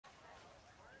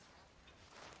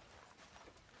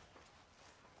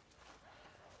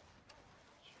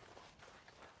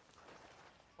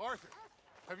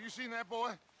seen that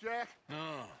boy, Jack?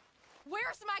 No.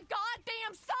 Where's my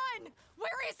goddamn son?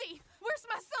 Where is he? Where's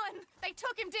my son? They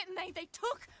took him, didn't they? They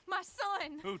took my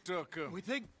son. Who took him? We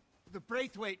think the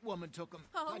Braithwaite woman took him.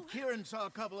 Oh. But Kieran saw a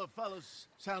couple of fellows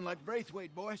sound like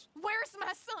Braithwaite boys. Where's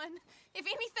my son? If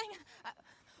anything,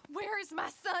 where is my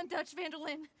son, Dutch Van der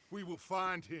Linde? We will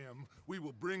find him, we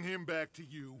will bring him back to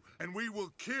you, and we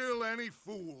will kill any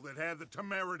fool that had the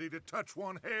temerity to touch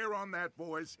one hair on that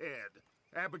boy's head.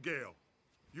 Abigail,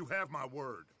 you have my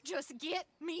word. Just get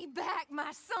me back,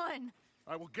 my son.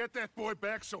 I will get that boy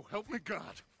back, so help me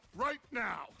God. Right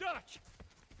now. Dutch!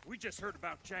 We just heard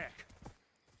about Jack.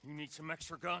 You need some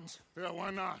extra guns? Yeah,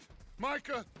 why not?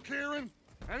 Micah, Kieran,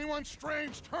 anyone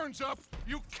strange turns up,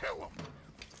 you kill him.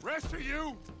 Rest of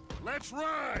you, let's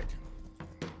ride.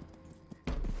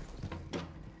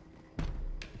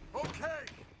 Okay,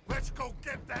 let's go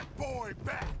get that boy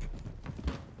back.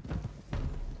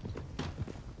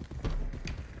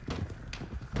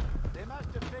 They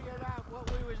must have figured out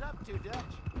what we was up to,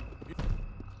 Dutch.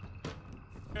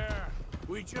 Yeah,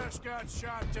 we just got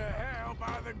shot to hell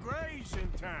by the Greys in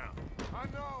town. I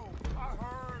know, I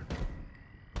heard.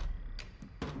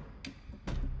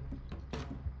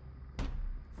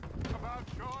 About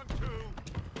Sean, too.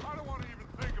 I don't want to even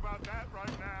think about that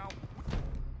right now.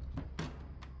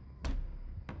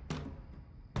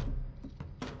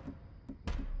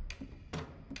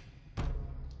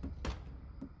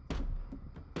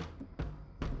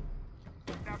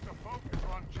 Have to focus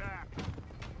on Jack.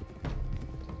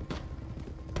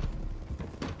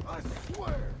 I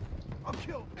swear, I'll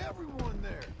kill everyone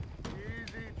there.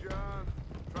 Easy, John.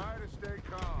 Try to stay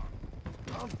calm.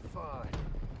 I'm fine.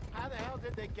 How the hell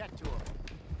did they get to him?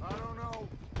 I don't know,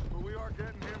 but we are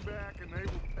getting him back and they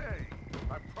will pay.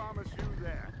 I promise you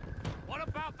that. What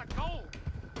about the gold?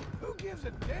 Who gives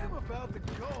a damn about the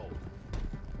gold?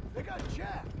 They got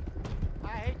Jack. I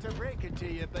hate to break it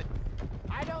to you, but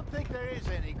I don't think there is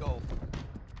any gold.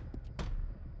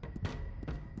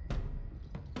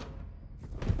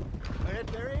 If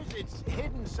there is, it's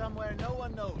hidden somewhere no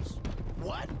one knows.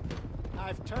 What?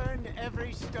 I've turned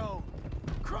every stone.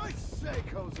 Christ's sake,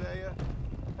 Hosea.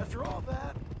 After all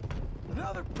that,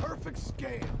 another perfect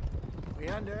scam. We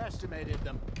underestimated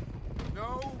them.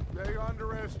 No, they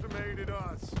underestimated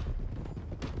us.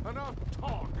 Enough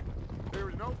talk. There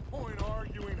is no point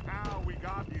arguing how we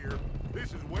got here.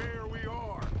 This is where we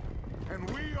are. And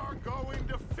we are going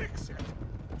to fix it.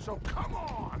 So come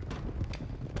on!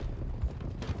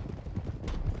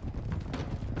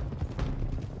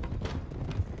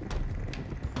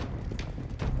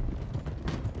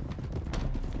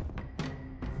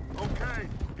 Okay,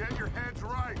 get your heads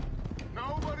right.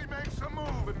 Nobody makes a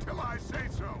move until I say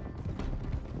so.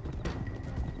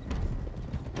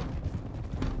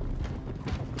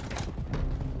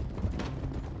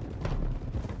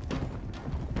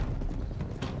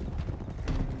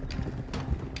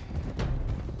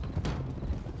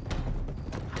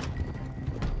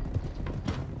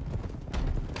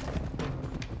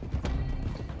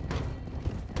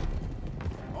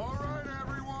 All right,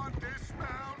 everyone,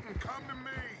 dismount and come to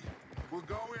me. We'll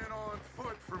go in on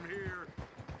foot from here.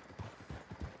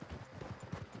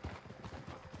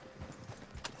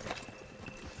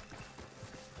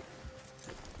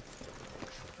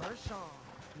 First Sean,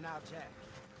 now Jack.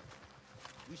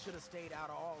 We should have stayed out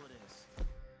of all of this.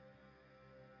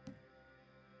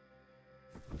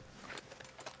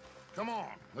 Come on,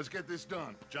 let's get this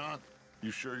done. John,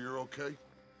 you sure you're okay?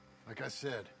 Like I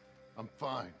said, I'm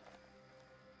fine.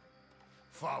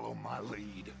 Follow my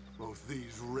lead. Both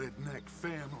these redneck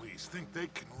families think they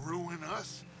can ruin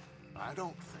us? I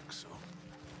don't think so.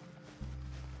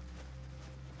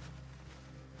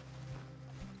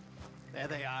 There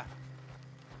they are.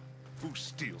 Who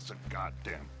steals a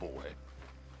goddamn boy?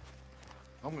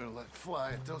 I'm gonna let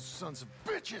fly at those sons of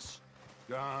bitches.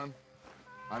 John,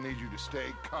 I need you to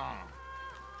stay calm.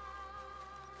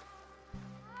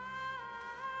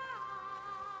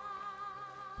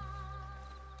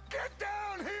 Get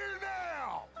down here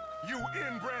now! You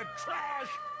inbred trash!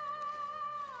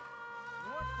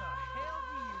 What the hell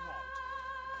do you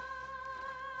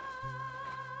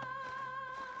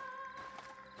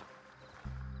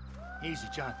want? Easy,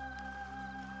 John.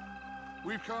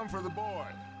 We've come for the boy.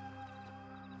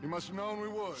 You must have known we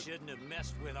would. Shouldn't have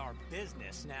messed with our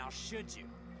business now, should you?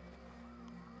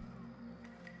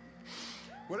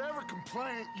 Whatever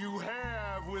complaint you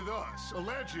have with us,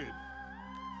 alleged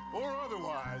or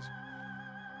otherwise,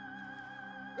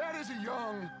 that is a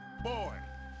young boy.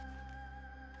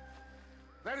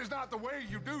 That is not the way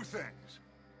you do things.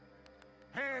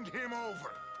 Hand him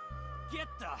over. Get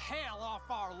the hell off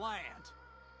our land!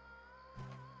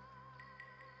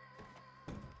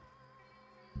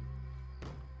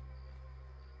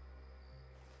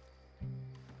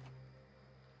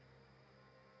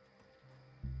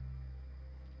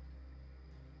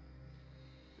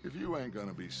 If you ain't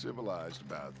gonna be civilized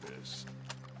about this...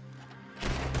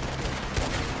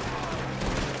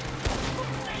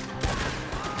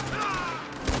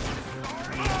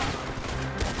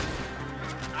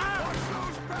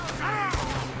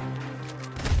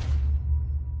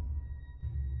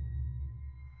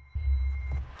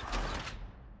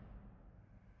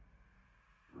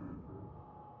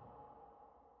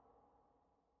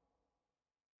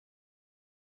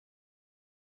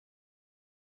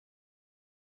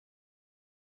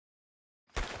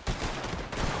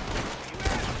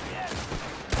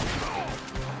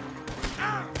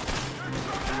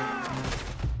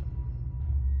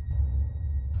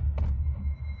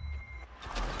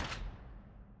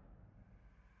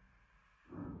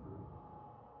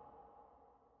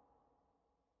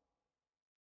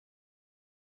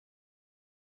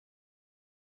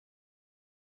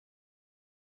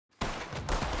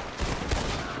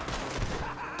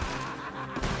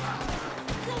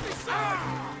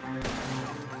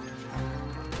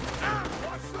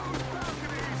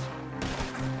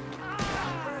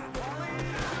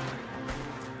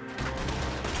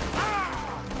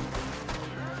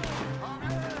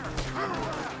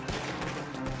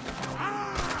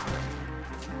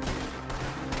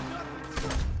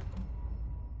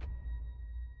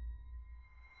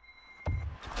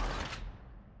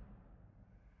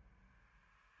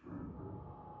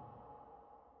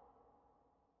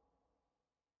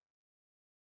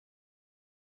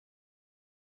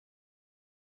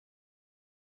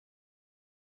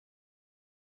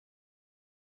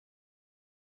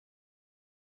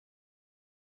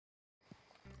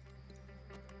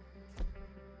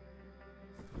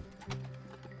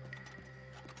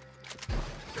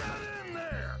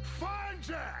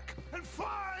 Jack, and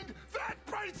find that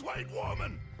Braithwaite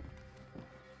woman!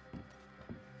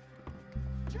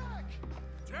 Jack!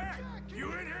 Jack,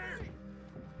 you in here?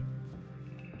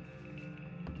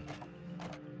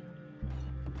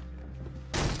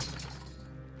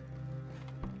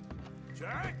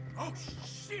 Jack? Oh,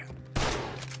 shit!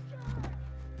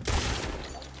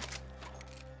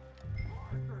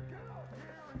 Arthur, get up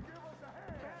here and give us a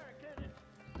hand! Barricaded!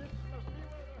 This must be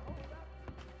where they hold up.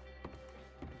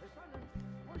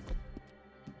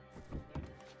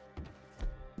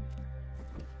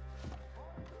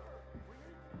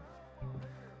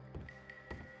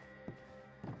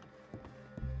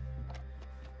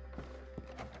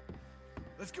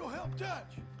 Let's go help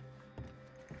Dutch.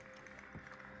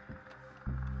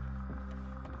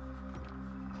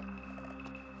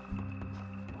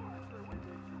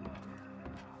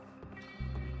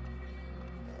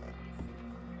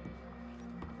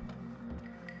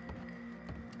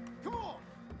 Come on.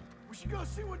 We should go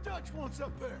see what Dutch wants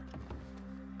up there.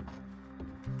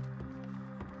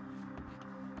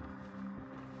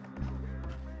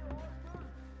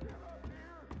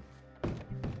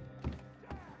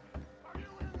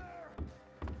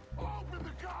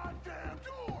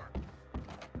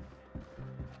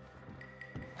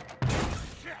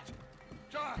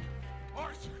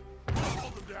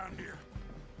 Down here.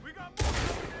 We got more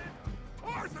coming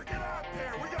in. Arthur, get out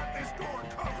there. We got this door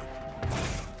covered.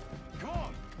 Come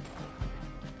on.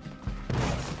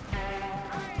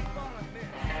 I ain't gonna miss.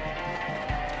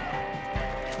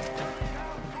 Turning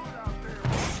out good out there.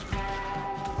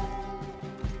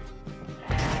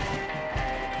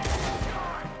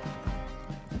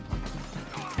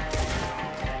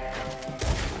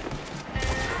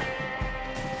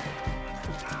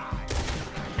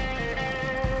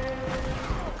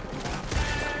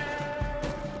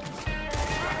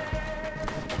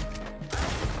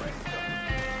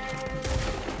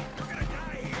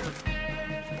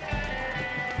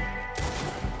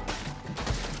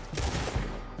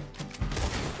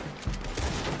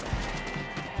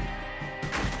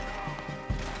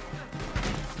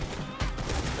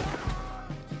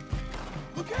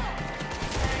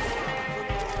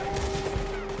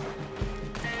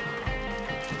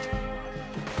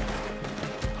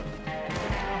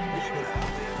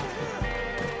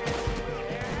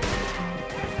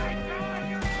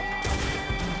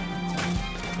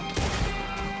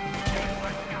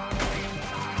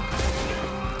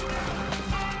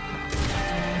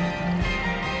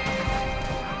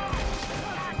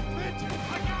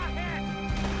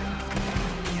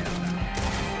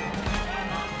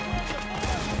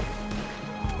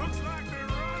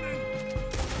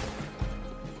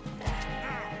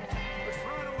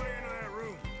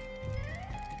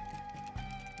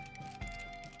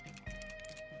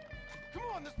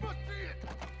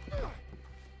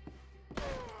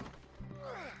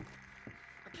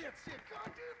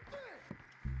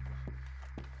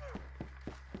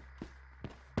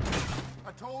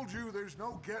 I told you there's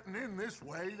no getting in this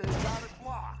way. They've got it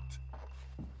blocked.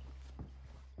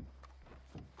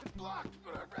 It's blocked,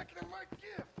 but I reckon it might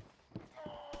give.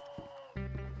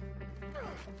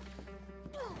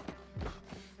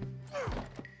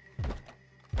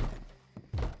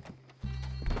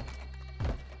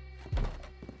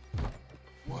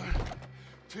 One,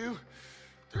 two,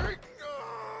 three.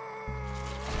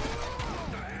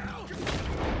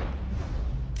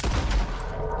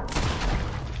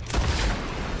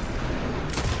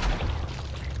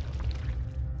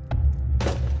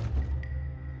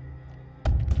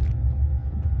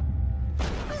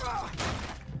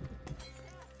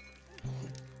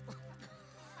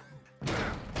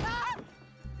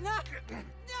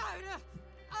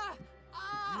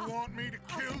 You want me to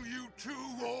kill you too,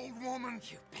 old woman?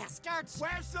 You bastards!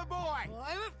 Where's the boy?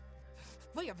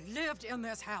 We have lived in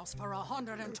this house for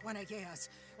 120 years.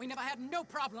 We never had no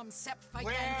problems except for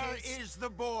Where Yankees. is the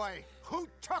boy? Who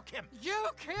took him? You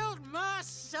killed my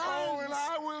son! Oh, and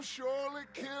I will surely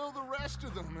kill the rest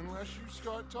of them unless you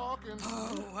start talking.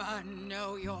 Oh, I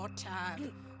know your type.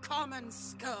 Common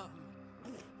scum.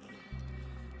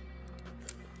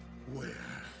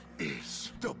 Where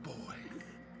is the boy?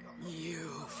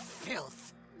 You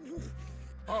filth.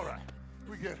 All right,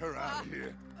 we get her out of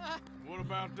here. What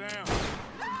about them?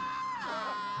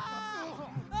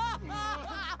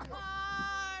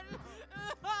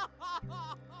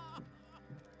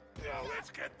 Now let's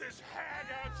get this hag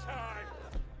outside.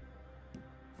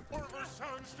 One of her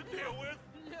sons to deal with.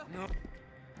 I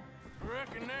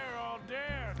reckon they're all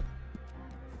dead.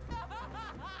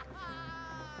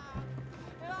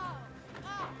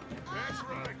 That's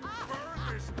right. Burn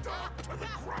this dog to the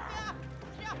ground.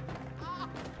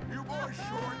 You boys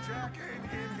sure Jack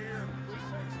ain't in here? We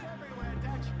searched everywhere,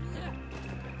 Dutch.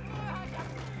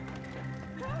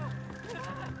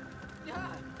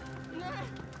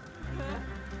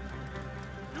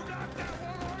 You got that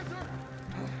one, Arthur?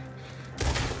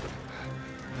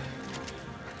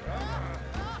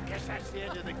 Guess that's the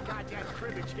end of the goddamn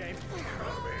cribbage game.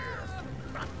 Come here.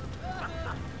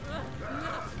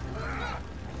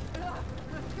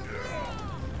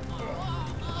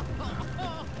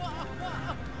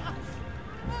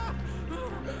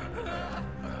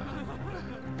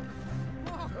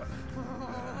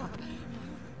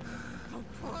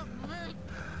 Put me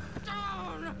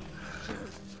down! You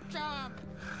scum!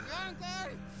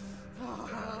 Yankee!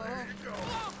 There you go.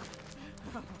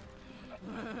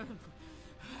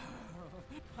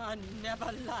 I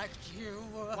never liked you.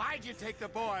 Why'd you take the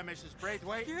boy, Mrs.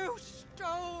 Braithwaite? You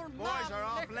stole my Boys are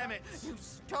off liquor. limits. You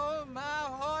stole my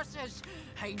horses.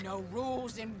 Ain't no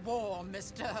rules in war,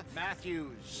 mister.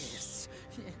 Matthews. Yes,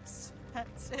 yes,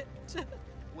 that's it.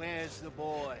 Where's the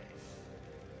boy?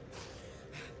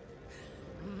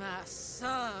 My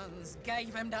sons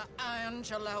gave him to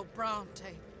Angelo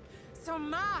Bronte. So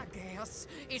my guess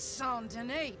is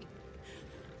Saint-Denis.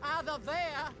 Either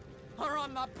there or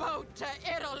on the boat to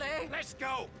Italy. Let's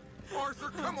go. Arthur,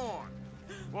 come on.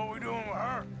 What we doing with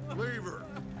her? Leave her.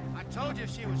 I told you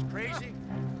she was crazy.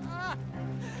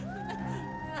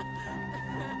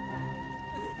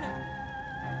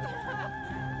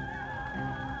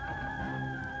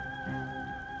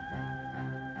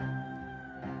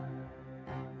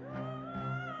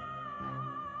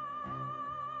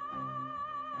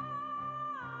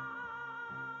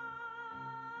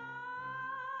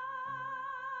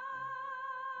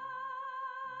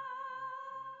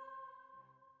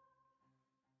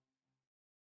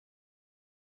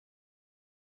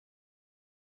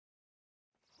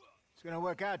 It's gonna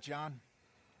work out, John.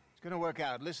 It's gonna work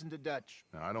out. Listen to Dutch.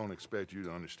 Now, I don't expect you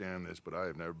to understand this, but I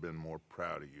have never been more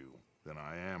proud of you than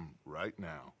I am right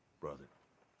now, brother.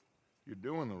 You're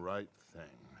doing the right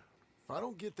thing. If I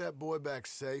don't get that boy back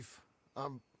safe,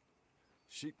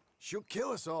 she'll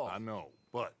kill us all. I know,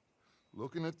 but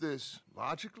looking at this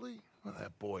logically, well,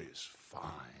 that boy is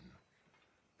fine.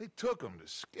 They took him to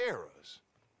scare us.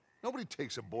 Nobody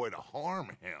takes a boy to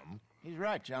harm him. He's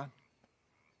right, John.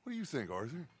 What do you think,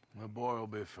 Arthur? The boy will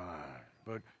be fine.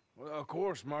 But, well, of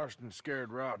course Marston's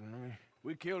scared rotten. I mean,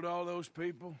 we killed all those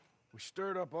people. We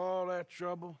stirred up all that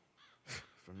trouble.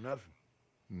 For nothing.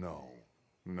 No,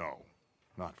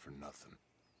 not for nothing.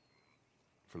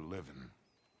 For living.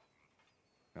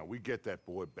 Now, we get that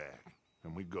boy back,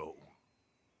 and we go.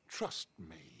 Trust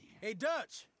me. Hey,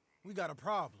 Dutch, we got a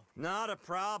problem. Not a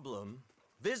problem.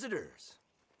 Visitors.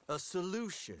 A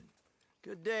solution.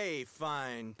 Good day,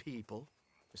 fine people.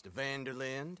 Mr.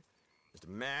 Vanderlind, Mr.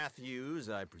 Matthews,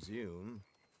 I presume.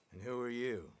 And who are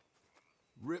you?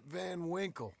 Rip Van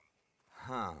Winkle.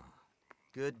 Huh.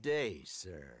 Good day,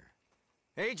 sir.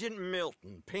 Agent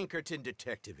Milton, Pinkerton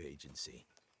Detective Agency.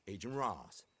 Agent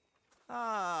Ross.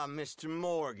 Ah, Mr.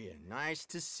 Morgan, nice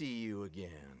to see you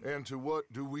again. And to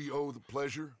what do we owe the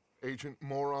pleasure, Agent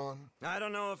Moron? I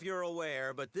don't know if you're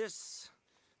aware, but this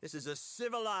is a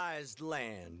civilized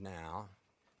land now.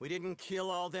 We didn't kill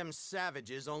all them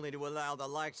savages only to allow the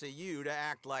likes of you to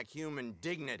act like human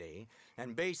dignity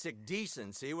and basic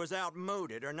decency was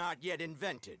outmoded or not yet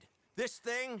invented. This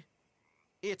thing,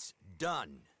 it's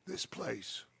done. This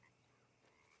place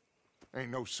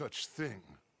ain't no such thing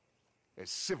as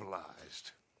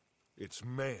civilized. It's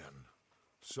man,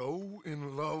 so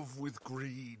in love with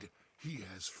greed, he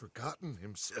has forgotten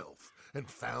himself and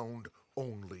found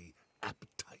only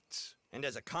appetites. And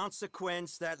as a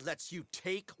consequence, that lets you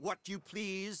take what you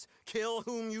please, kill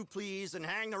whom you please, and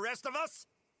hang the rest of us?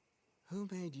 Who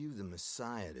made you the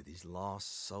messiah to these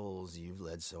lost souls you've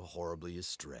led so horribly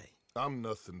astray? I'm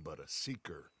nothing but a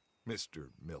seeker, Mr.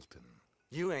 Milton.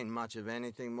 You ain't much of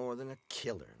anything more than a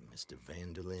killer, Mr.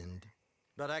 Van der Linde.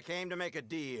 But I came to make a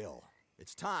deal.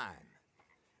 It's time.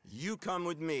 You come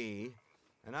with me,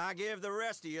 and I give the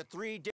rest of you 3 days.